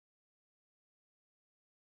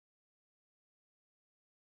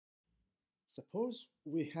Suppose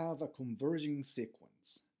we have a converging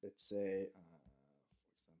sequence. Let's say,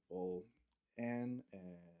 for example, n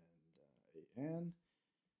and an.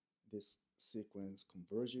 This sequence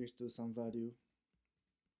converges to some value.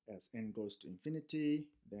 As n goes to infinity,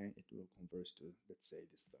 then it will converge to, let's say,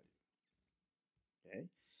 this value. Okay.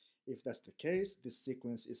 If that's the case, this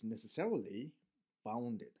sequence is necessarily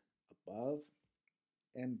bounded above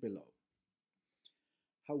and below.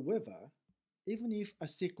 However, even if a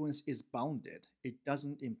sequence is bounded, it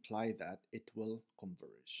doesn't imply that it will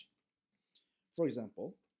converge. For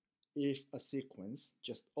example, if a sequence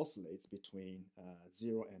just oscillates between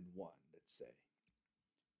 0 and 1, let's say,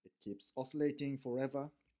 it keeps oscillating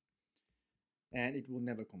forever and it will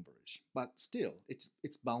never converge. But still,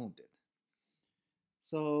 it's bounded.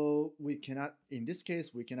 So we cannot, in this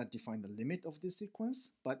case, we cannot define the limit of this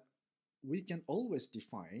sequence, but we can always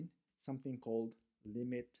define something called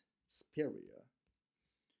limit superior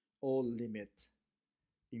or limit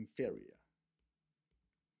inferior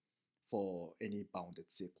for any bounded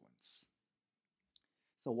sequence.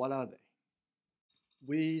 So what are they?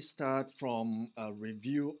 We start from a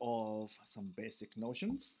review of some basic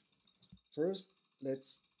notions. First,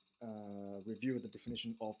 let's review the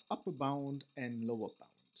definition of upper bound and lower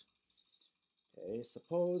bound. Okay,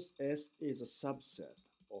 suppose S is a subset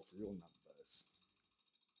of real numbers.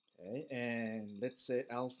 Okay, and let's say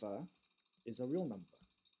alpha is a real number.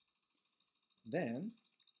 Then,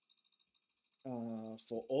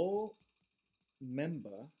 for all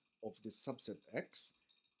member of this subset X,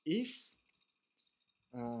 if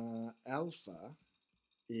alpha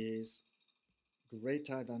is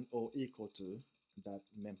greater than or equal to that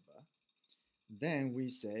member, then we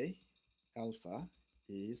say alpha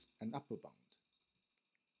is an upper bound.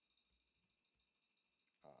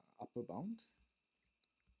 Upper bound,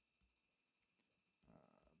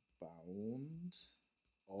 bound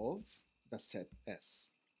of the set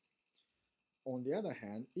S. On the other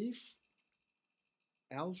hand, if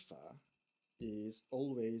alpha is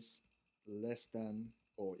always less than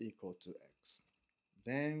or equal to X,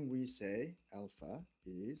 then we say alpha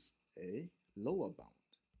is a lower bound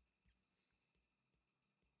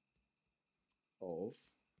of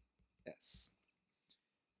S.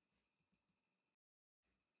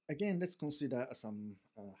 Again, let's consider some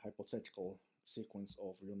hypothetical sequence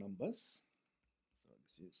of real numbers. So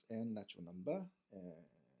this is n natural number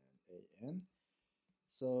and an.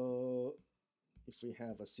 So if we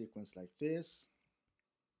have a sequence like this,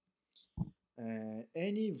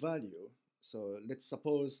 any value, so let's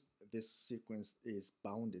suppose this sequence is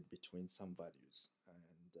bounded between some values,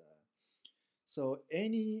 and so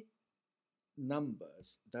any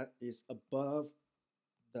numbers that is above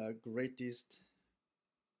the greatest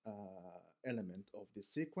element of this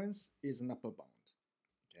sequence is an upper bound.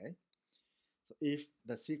 Okay, so if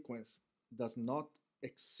the sequence does not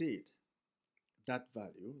exceed that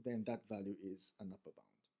value, then that value is an upper bound.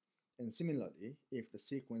 And similarly, if the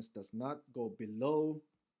sequence does not go below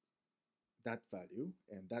that value,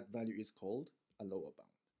 and that value is called a lower bound.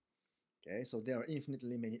 Okay, so there are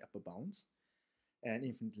infinitely many upper bounds and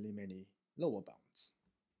infinitely many lower bounds.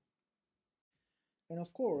 And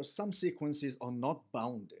of course, some sequences are not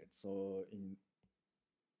bounded. So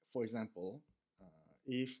for example,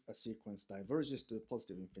 if a sequence diverges to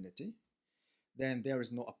positive infinity, then there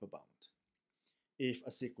is no upper bound. If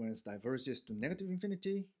a sequence diverges to negative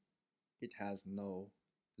infinity, it has no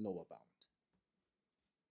lower bound.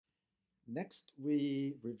 Next,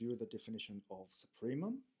 we review the definition of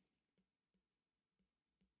supremum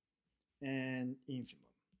and infimum.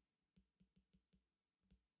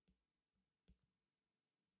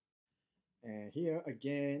 And here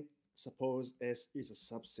again, suppose S is a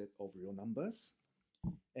subset of real numbers.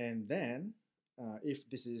 And then if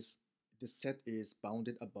this set is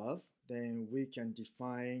bounded above, then we can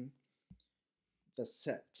define the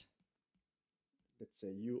set, let's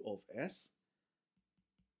say U of S,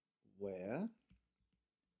 where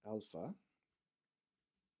alpha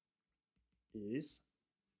is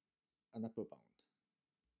an upper bound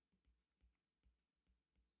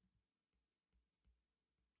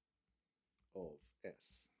of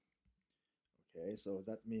S. Okay, so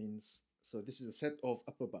that means, so this is a set of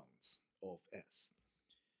upper bounds of S.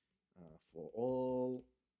 For all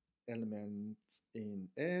elements in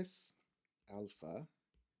S, alpha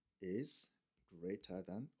is greater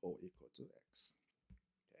than or equal to X.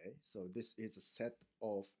 Okay, so this is a set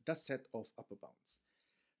of upper bounds.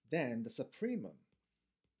 Then the supremum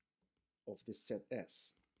of this set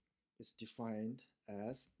S is defined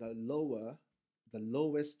as the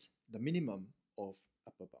minimum of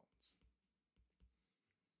upper bounds.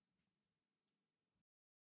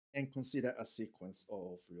 And consider a sequence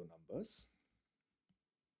of real numbers.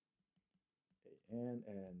 and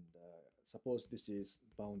suppose this is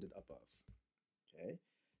bounded above. Okay,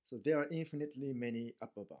 so there are infinitely many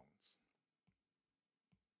upper bounds,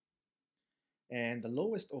 and the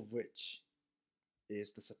lowest of which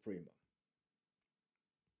is the supremum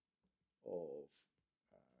of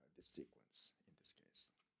this sequence in this case.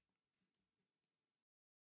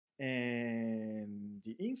 And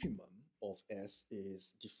the infimum of S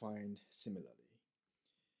is defined similarly.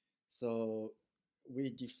 So we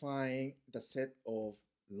define the set of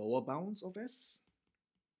lower bounds of S,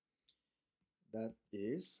 that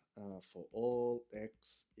is for all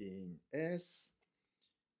x in S,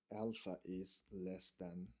 alpha is less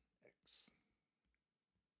than x.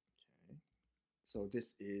 Okay, so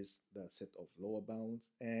this is the set of lower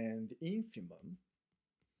bounds, and the infimum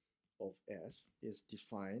of S is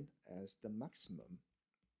defined as the maximum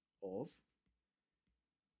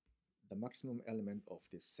element of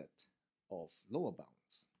this set of lower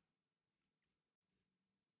bounds.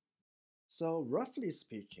 So roughly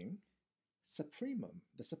speaking,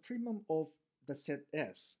 the supremum of the set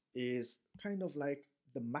S is kind of like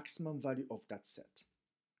the maximum value of that set.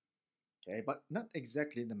 Okay, but not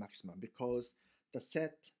exactly the maximum, because the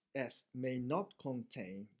set S may not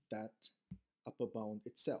contain that upper bound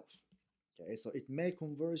itself. Okay, so it may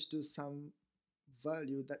converge to some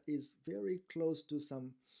value that is very close to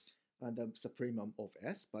some the supremum of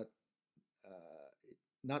S, but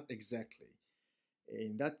not exactly.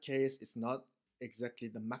 In that case, it's not exactly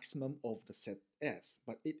the maximum of the set S,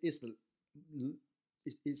 but it is the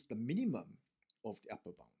minimum of the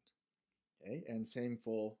upper bound. Okay, and same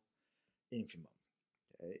for infimum.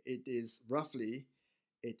 Okay, it is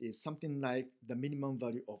something like the minimum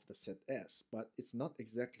value of the set S, but it's not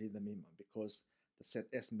exactly the minimum, because the set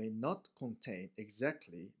S may not contain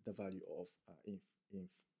exactly the value of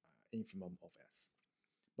infimum of S,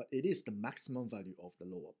 but it is the maximum value of the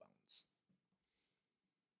lower bounds.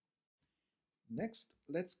 Next,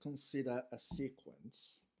 let's consider a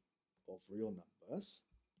sequence of real numbers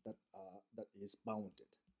that is bounded.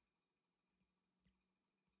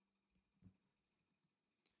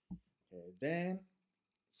 Okay, then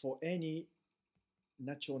for any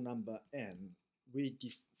natural number n,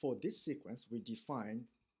 for this sequence we define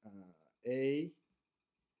a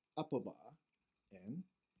upper bar n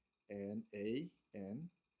and a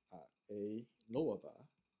lower bar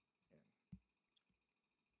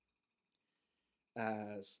n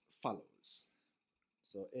as follows.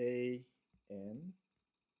 So a n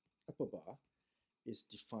upper bar is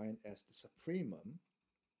defined as the supremum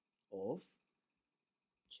of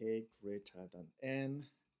k greater than n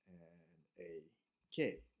and a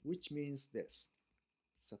k, which means this: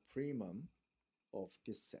 supremum of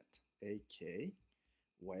this set ak,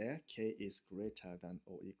 where k is greater than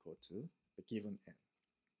or equal to the given n.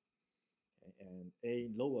 Okay, and a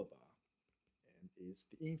lower bar n is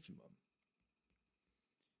the infimum,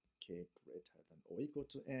 k greater than or equal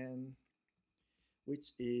to n,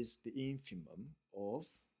 which is the infimum of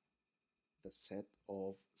the set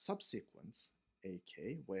of subsequence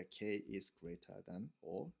ak, where k is greater than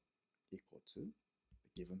or equal to the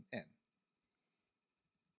given n.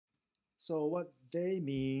 So what they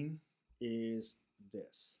mean is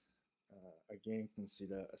this. Again,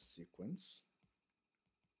 consider a sequence.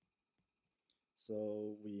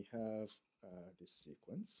 So we have this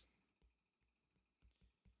sequence.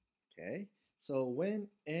 Okay, so when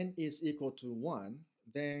n is equal to 1,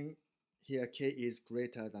 then here k is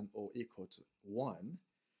greater than or equal to 1.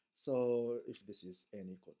 So if this is n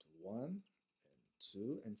equal to 1 and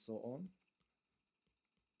 2 and so on,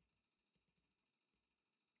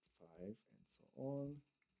 5 and so on,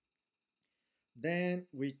 then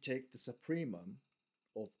we take the supremum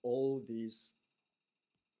of all these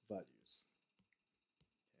values.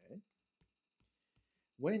 Okay.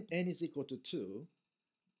 When n is equal to 2,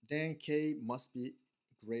 then k must be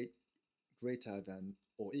greater than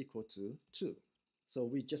or equal to 2. So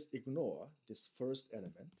we just ignore this first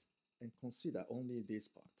element and consider only this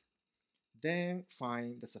part. Then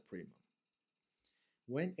find the supremum.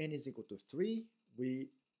 When n is equal to 3, we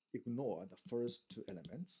ignore the first two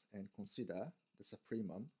elements and consider the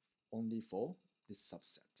supremum only for this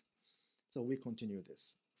subset. So we continue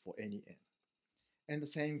this for any n. And the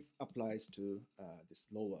same applies to this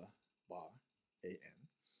lower bar an.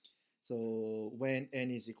 So when n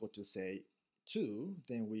is equal to, say, 2,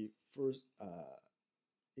 then we first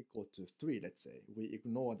equal to 3, let's say. We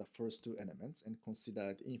ignore the first two elements and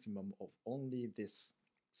consider the infimum of only this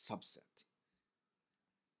subset.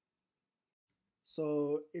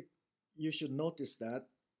 So you should notice that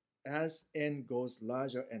as n goes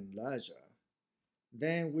larger and larger,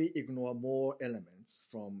 then we ignore more elements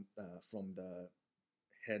from the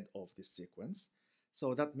head of this sequence.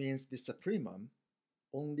 So that means the supremum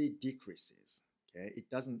only decreases. Okay, it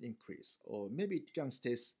doesn't increase, or maybe it can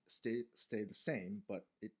stay the same, but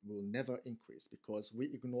it will never increase because we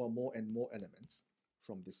ignore more and more elements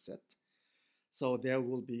from this set. So there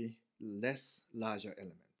will be less larger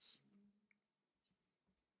elements.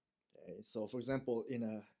 Okay, so for example, in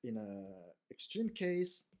a extreme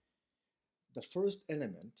case, the first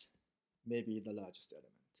element may be the largest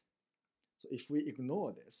element. So if we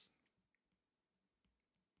ignore this,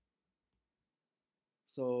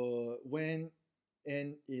 so when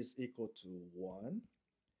n is equal to 1,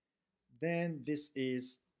 then this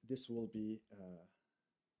will be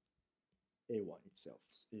A1 itself.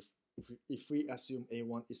 If we assume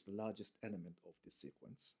A1 is the largest element of this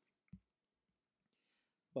sequence.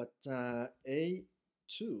 But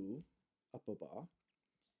A2 upper bar,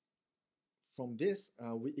 from this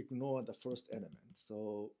we ignore the first element.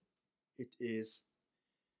 So it is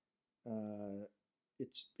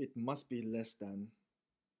it must be less than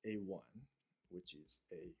A1, which is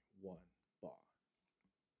A1 bar.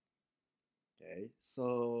 Okay,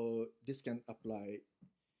 so this can apply,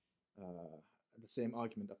 the same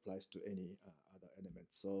argument applies to any other element.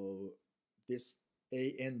 So this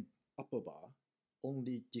AN upper bar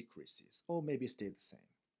only decreases or maybe stay the same.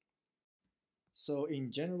 So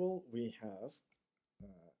in general, we have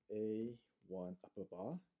A1 upper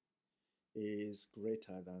bar is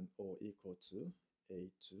greater than or equal to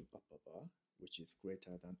A2 upper bar, which is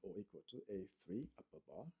greater than or equal to A3 upper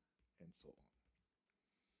bar, and so on.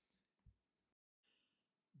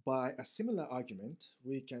 By a similar argument,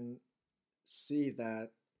 we can see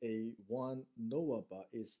that A1 lower bar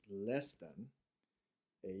is less than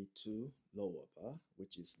A2 lower bar,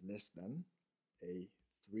 which is less than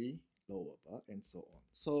A3 lower bar, and so on.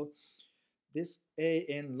 So this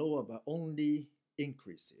AN lower bar only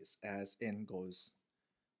increases as n goes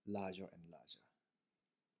larger and larger.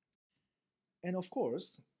 And of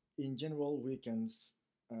course, in general, we can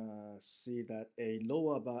see that a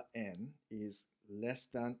lower bar n is less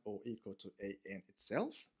than or equal to an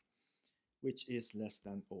itself, which is less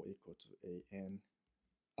than or equal to an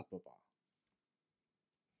upper bar.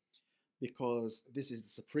 Because this is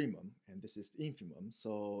the supremum and this is the infimum,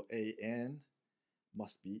 so an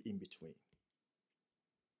must be in between.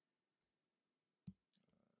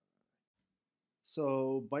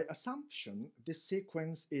 So by assumption, this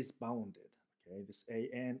sequence is bounded. Okay, this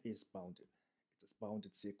an is bounded. It's a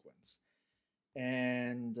bounded sequence.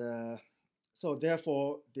 And so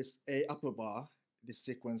therefore, this a upper bar, this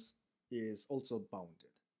sequence is also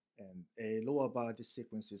bounded. And a lower bar, this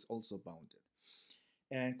sequence is also bounded.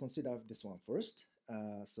 And consider this one first.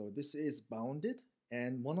 So this is bounded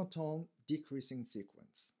and monotone decreasing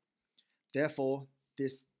sequence. Therefore,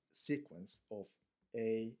 this sequence of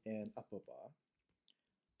a and upper bar,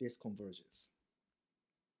 this converges.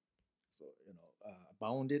 So,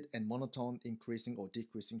 bounded and monotone increasing or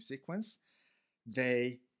decreasing sequence,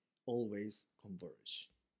 they always converge.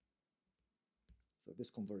 So this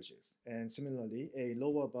converges. And similarly, a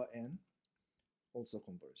lower bar n also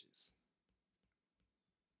converges.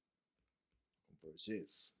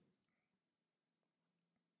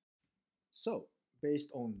 So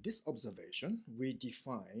based on this observation, we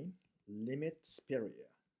define limit superior.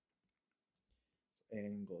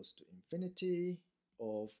 N goes to infinity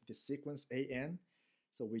of the sequence an.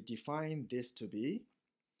 So we define this to be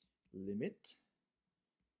limit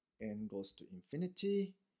n goes to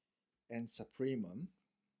infinity and supremum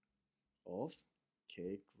of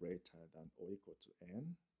k greater than or equal to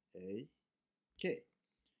n a k,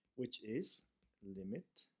 which is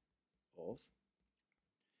limit of,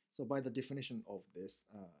 so by the definition of this,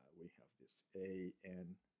 we have this a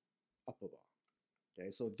n upper bar.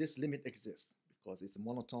 Okay, so this limit exists because it's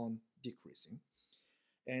monotone decreasing.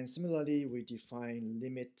 And similarly, we define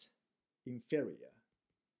limit inferior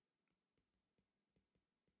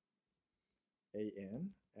an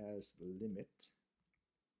as the limit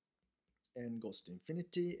n goes to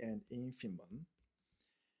infinity and infimum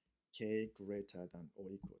k greater than or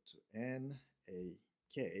equal to n a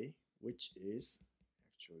k, which is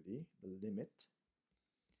actually the limit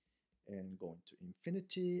n going to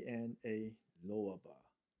infinity and a lower bar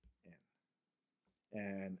n.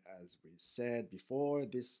 And as we said before,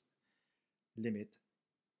 this limit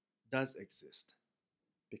does exist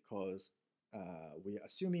because we are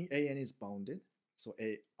assuming an is bounded, so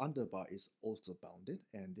a underbar is also bounded,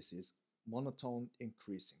 and this is monotone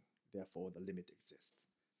increasing, therefore the limit exists.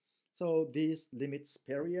 So these limit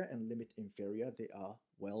superior and limit inferior, they are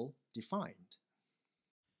well defined.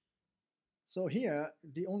 So here,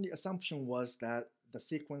 the only assumption was that the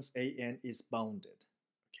sequence an is bounded,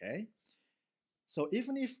 okay? So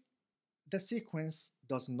even if the sequence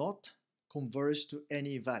does not converge to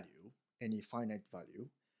any value, any finite value,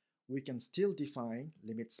 we can still define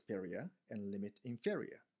limit superior and limit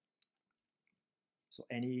inferior. So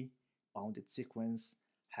any bounded sequence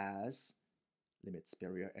has limit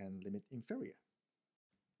superior and limit inferior.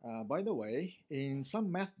 By the way, in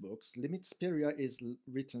some math books, limit superior is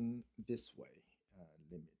written this way.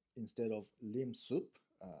 Limit instead of lim sup,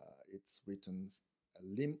 it's written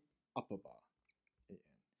lim upper bar.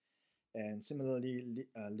 And similarly,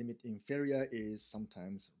 limit inferior is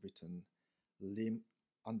sometimes written lim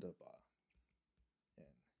underbar and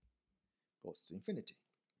goes to infinity.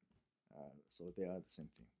 So they are the same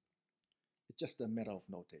thing. It's just a matter of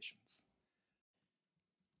notations.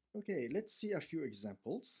 Okay, let's see a few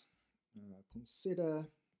examples. Consider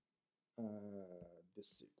this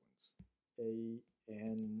sequence. A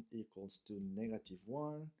n equals to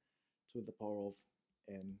 -1 to the power of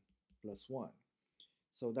n plus 1.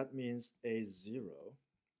 So that means a0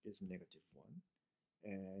 is -1,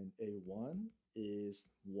 and a1 is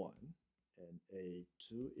 1, and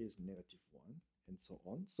a2 is -1, and so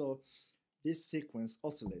on. So this sequence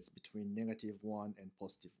oscillates between -1 and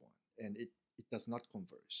 +1, and it does not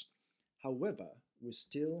converge. However, we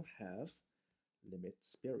still have limit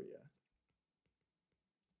superior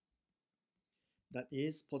that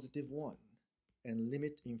is +1 and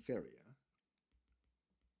limit inferior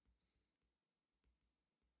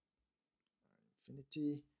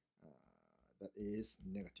infinity that is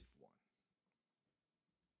 -1.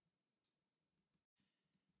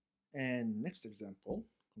 And next example,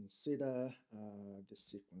 consider this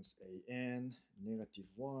sequence an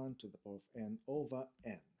 -1 to the power of n over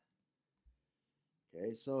n.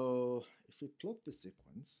 Okay, so if we plot the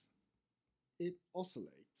sequence, it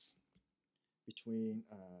oscillates between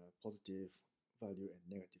positive value and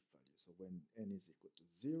negative value. So when n is equal to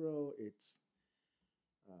 0, it's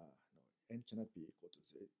no, n cannot be equal to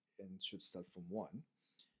 0. N should start from 1.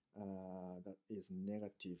 That is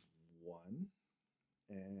 -1.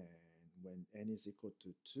 And when n is equal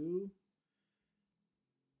to 2,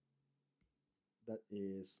 that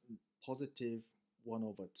is positive 1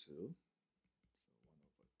 over 2.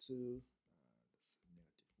 So 1 over 2,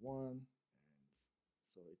 that's -1, and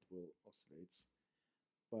so it will oscillate,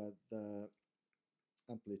 but the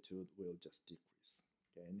amplitude will just decrease.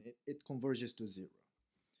 Okay, and it converges to 0.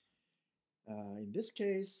 In this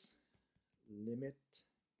case, limit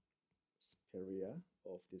superior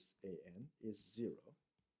of this an is 0,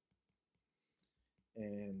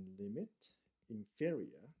 and limit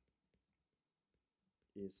inferior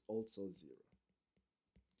is also 0.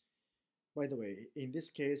 By the way, in this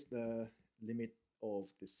case, the limit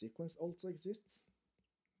of the sequence also exists,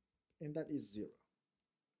 and that is 0.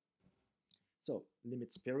 So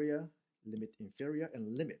limit superior, limit inferior,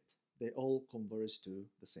 and limit, they all converge to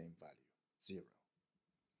the same value, 0.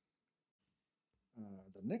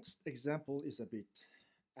 The next example is a bit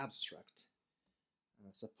abstract.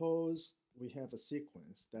 Suppose we have a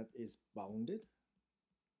sequence that is bounded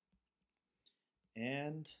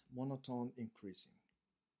and monotone increasing.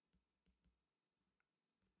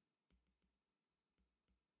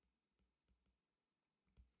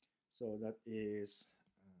 So that is,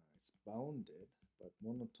 it's bounded, but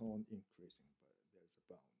monotone increasing, but there's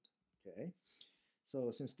a bound, okay?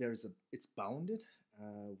 So since it's bounded,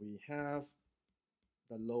 we have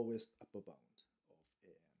the lowest upper bound of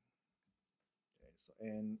an. Okay, so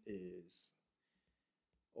n is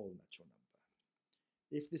all natural number.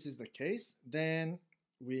 If this is the case, then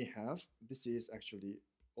we have, this is actually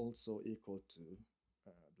also equal to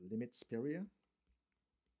the limit superior,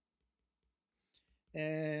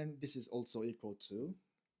 and this is also equal to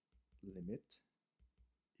limit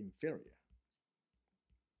inferior.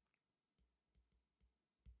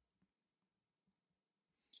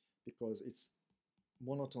 Because it's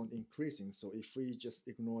monotone increasing, so if we just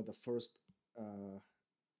ignore the first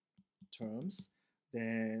terms,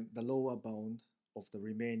 then the lower bound of the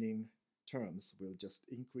remaining terms will just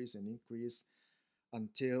increase and increase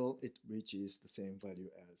until it reaches the same value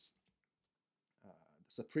as the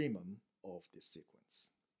supremum of this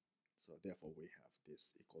sequence. So therefore we have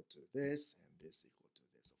this equal to this and this equal to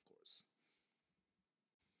this, of course.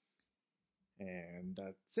 And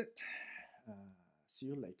that's it. See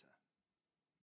you later.